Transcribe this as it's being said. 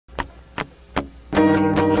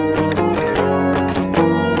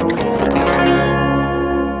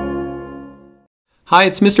Hi,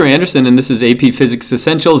 it's Mr. Andersen, and this is AP Physics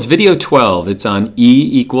Essentials Video 12. It's on E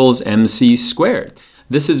equals mc squared.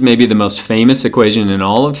 This is maybe the most famous equation in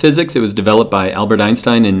all of physics. It was developed by Albert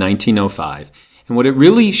Einstein in 1905. And what it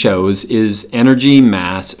really shows is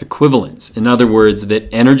energy-mass equivalence. In other words, that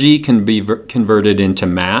energy can be converted into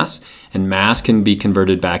mass, and mass can be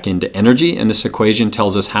converted back into energy. And this equation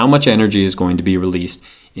tells us how much energy is going to be released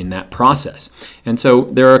in that process. And so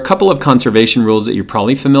there are a couple of conservation rules that you're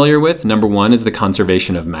probably familiar with. Number one is the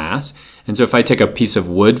conservation of mass. And so if I take a piece of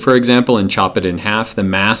wood, for example, and chop it in half, the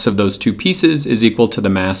mass of those two pieces is equal to the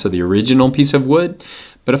mass of the original piece of wood.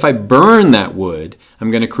 But if I burn that wood,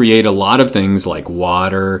 I'm going to create a lot of things like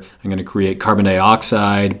water, I'm going to create carbon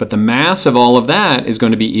dioxide, but the mass of all of that is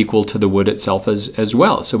going to be equal to the wood itself as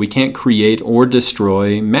well. So we can't create or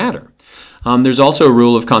destroy matter. There's also a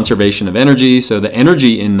rule of conservation of energy. So the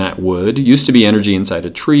energy in that wood used to be energy inside a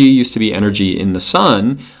tree, used to be energy in the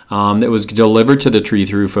sun that was delivered to the tree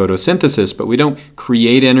through photosynthesis, but we don't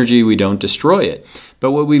create energy, we don't destroy it.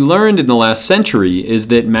 But what we learned in the last century is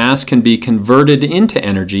that mass can be converted into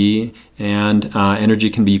energy, and energy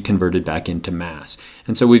can be converted back into mass.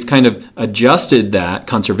 And so we've kind of adjusted that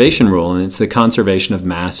conservation rule, and it's the conservation of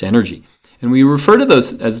mass energy. And we refer to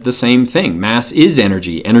those as the same thing. Mass is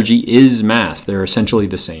energy. Energy is mass. They're essentially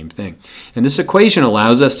the same thing. And this equation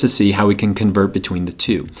allows us to see how we can convert between the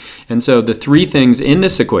two. And so the three things in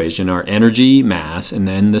this equation are energy, mass, and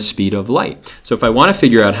then the speed of light. So if I want to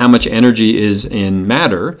figure out how much energy is in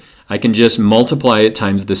matter, I can just multiply it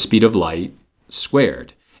times the speed of light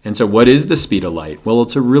squared. And so what is the speed of light? Well,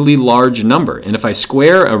 it's a really large number. And if I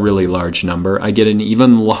square a really large number, I get an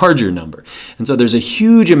even larger number. And so there's a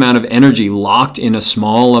huge amount of energy locked in a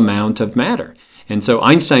small amount of matter. And so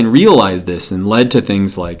Einstein realized this and led to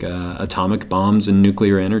things like atomic bombs and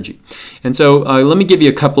nuclear energy. And so let me give you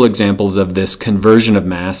a couple examples of this conversion of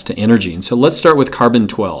mass to energy. And so let's start with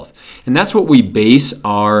carbon-12. And that's what we base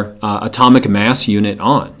our atomic mass unit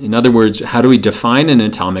on. In other words, how do we define an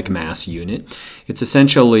atomic mass unit? It's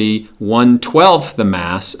essentially 1/12 the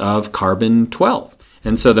mass of carbon-12.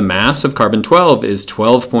 And so the mass of carbon-12 is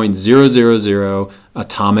 12.000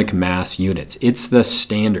 atomic mass units. It's the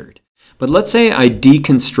standard. But let's say I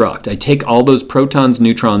deconstruct. I take all those protons,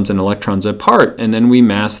 neutrons, and electrons apart, and then we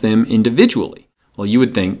mass them individually. Well, you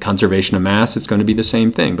would think conservation of mass is going to be the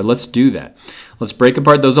same thing, but let's do that. Let's break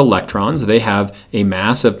apart those electrons. They have a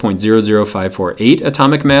mass of 0.00548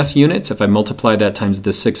 atomic mass units. If I multiply that times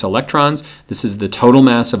the 6 electrons, this is the total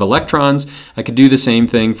mass of electrons. I could do the same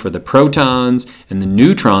thing for the protons and the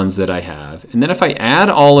neutrons that I have. And then if I add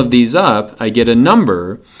all of these up, I get a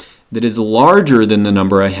number that is larger than the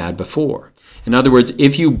number I had before. In other words,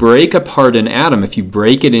 if you break apart an atom, if you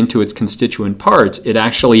break it into its constituent parts, it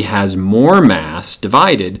actually has more mass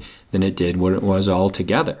divided than it did when it was all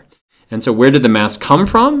together. And so where did the mass come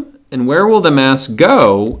from? And where will the mass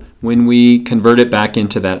go when we convert it back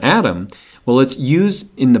into that atom? Well, it's used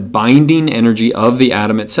in the binding energy of the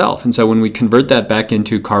atom itself. And so when we convert that back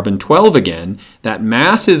into carbon-12 again, that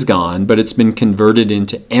mass is gone, but it's been converted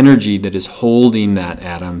into energy that is holding that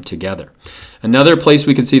atom together. Another place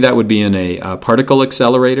we could see that would be in a particle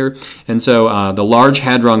accelerator. And so the Large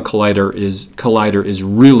Hadron Collider is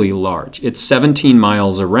really large. It's 17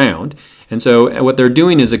 miles around. And so what they're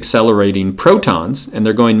doing is accelerating protons, and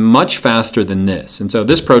they're going much faster than this. And so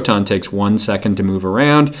this proton takes 1 second to move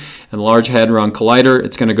around, and the Large Hadron Collider,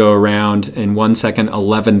 it's going to go around in 1 second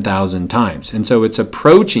 11,000 times. And so it's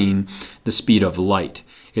approaching the speed of light.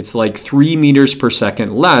 It's like 3 meters per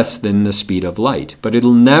second less than the speed of light, but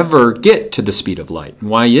it'll never get to the speed of light. And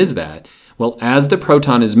why is that? Well, as the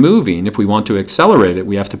proton is moving, if we want to accelerate it,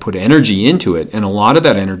 we have to put energy into it, and a lot of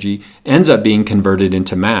that energy ends up being converted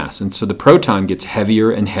into mass. And so the proton gets heavier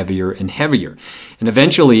and heavier and heavier. And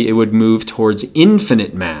eventually it would move towards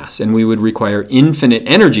infinite mass, and we would require infinite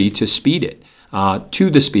energy to speed it to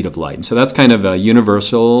the speed of light. And so that's kind of a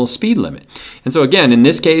universal speed limit. And so again, in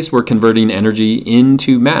this case, we're converting energy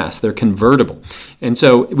into mass. They're convertible. And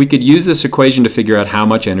so we could use this equation to figure out how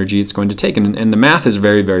much energy it's going to take. And the math is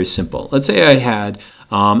very, very simple. Let's say I had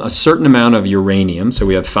a certain amount of uranium. So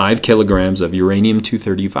we have 5 kilograms of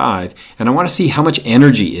uranium-235. And I want to see how much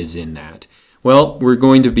energy is in that. Well, we're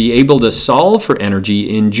going to be able to solve for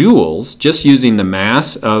energy in joules just using the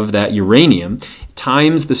mass of that uranium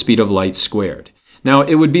times the speed of light squared. Now,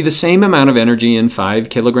 it would be the same amount of energy in 5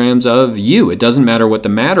 kilograms of U. It doesn't matter what the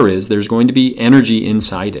matter is, there's going to be energy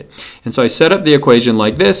inside it. And so I set up the equation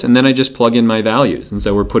like this, and then I just plug in my values. And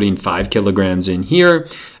so we're putting 5 kilograms in here.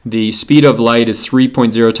 The speed of light is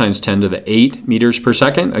 3.0 times 10 to the 8 meters per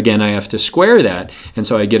second. Again, I have to square that, and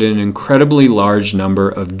so I get an incredibly large number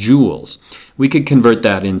of joules. We could convert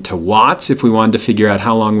that into watts if we wanted to figure out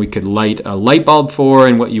how long we could light a light bulb for,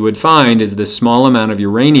 and what you would find is this small amount of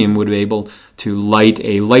uranium would be able to light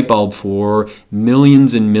a light bulb for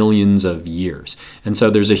millions and millions of years. And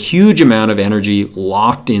so there's a huge amount of energy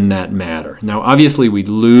locked in that matter. Now, obviously, we'd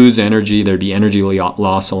lose energy. There'd be energy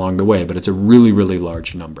loss along the way, but it's a really, really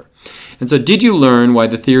large number. And so did you learn why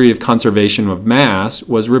the theory of conservation of mass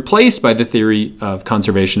was replaced by the theory of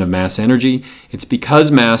conservation of mass energy? It's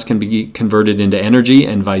because mass can be converted into energy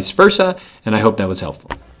and vice versa, and I hope that was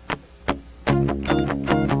helpful.